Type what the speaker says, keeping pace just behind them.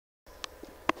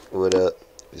What up?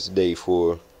 It's day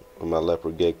 4 with my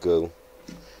Leopard Gecko.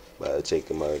 About to take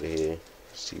him out of here.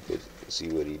 See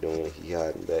what he doing. He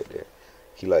hiding back there.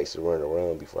 He likes to run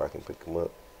around before I can pick him up.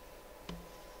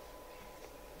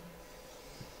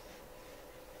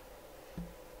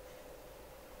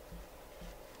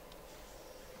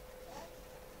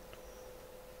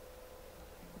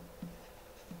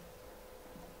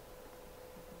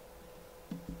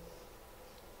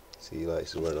 See, he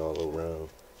likes to run all around.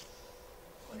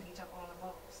 What did he jump on the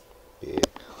box? Yeah.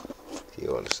 He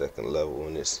on the 2nd level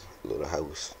in this little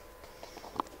house.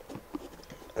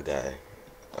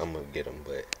 I'm gonna get him,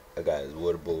 but I got his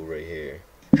water bowl right here.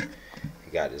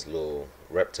 He got this little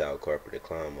reptile carpet to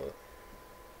climb up.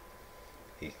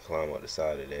 He can climb up the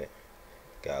side of that.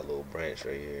 Got a little branch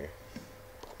right here.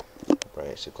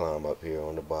 Branch to climb up here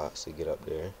on the box to get up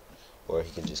there. Or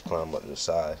he can just climb up the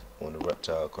side on the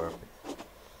reptile carpet.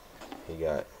 He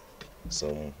got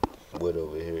some wood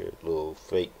over here, little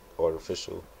fake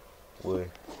artificial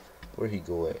wood. Where he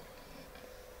go at?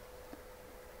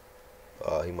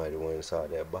 He might have went inside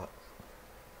that box.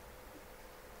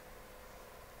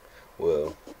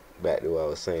 Well, back to what I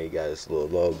was saying, he got this little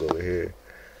log over here.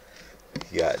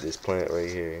 He got this plant right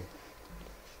here,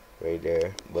 right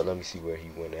there. But let me see where he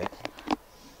went at.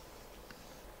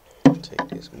 Take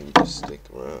this, move this stick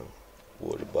around.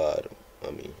 Water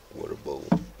bowl.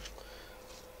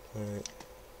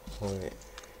 Plant.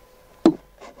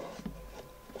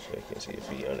 Check and see if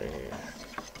he under here.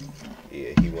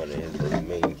 Yeah, he wanted his little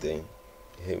main thing.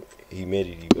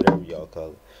 Humidity, whatever y'all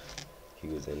call it. He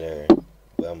was in there.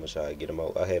 But I'm gonna try to get him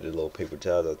out. I had a little paper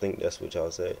towels. I think that's what y'all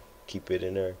said. Keep it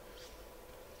in there.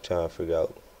 Trying to figure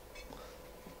out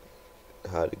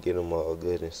how to get him all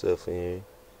good and stuff in here.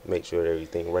 Make sure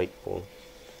everything right for him.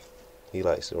 He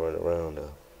likes to run around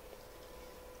though.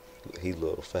 He's a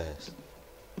little fast.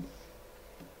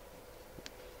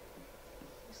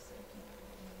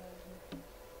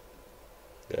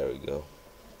 There we go.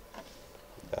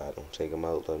 Got him. Check him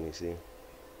out. Let me see.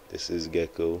 This is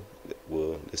Gecko.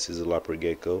 Well, this is a Leopard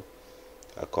Gecko.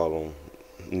 I call him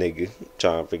nigga.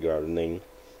 Trying to figure out a name.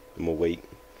 I'm gonna wait.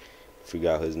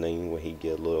 Figure out his name when he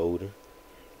get a little older.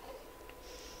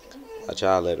 I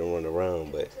try to let him run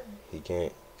around, but he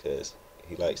can't because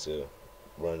he likes to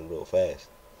run real fast.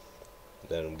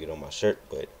 Let him get on my shirt,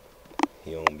 but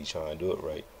he don't be trying to do it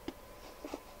right.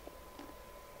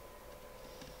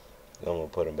 I'm gonna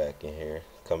put him back in here.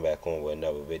 Come back on with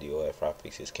another video after I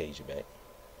fix his cage back.